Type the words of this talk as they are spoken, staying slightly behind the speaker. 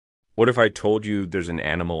What if I told you there's an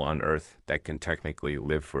animal on Earth that can technically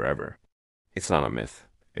live forever? It's not a myth.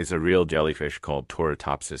 It's a real jellyfish called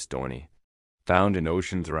Turritopsis dohrnii. Found in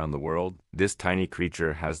oceans around the world, this tiny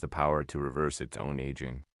creature has the power to reverse its own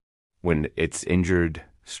aging. When it's injured,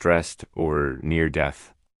 stressed, or near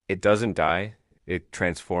death, it doesn't die. It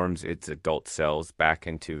transforms its adult cells back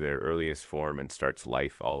into their earliest form and starts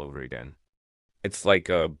life all over again. It's like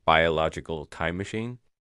a biological time machine.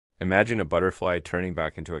 Imagine a butterfly turning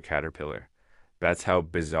back into a caterpillar. That's how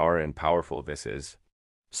bizarre and powerful this is.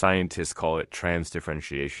 Scientists call it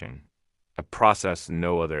transdifferentiation, a process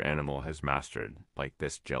no other animal has mastered, like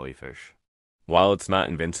this jellyfish. While it's not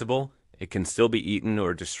invincible, it can still be eaten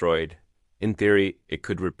or destroyed. In theory, it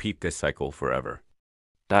could repeat this cycle forever.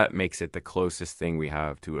 That makes it the closest thing we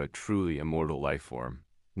have to a truly immortal life form.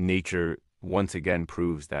 Nature once again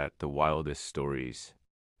proves that the wildest stories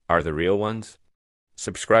are the real ones.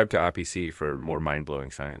 Subscribe to AbbiSci for more mind-blowing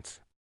science.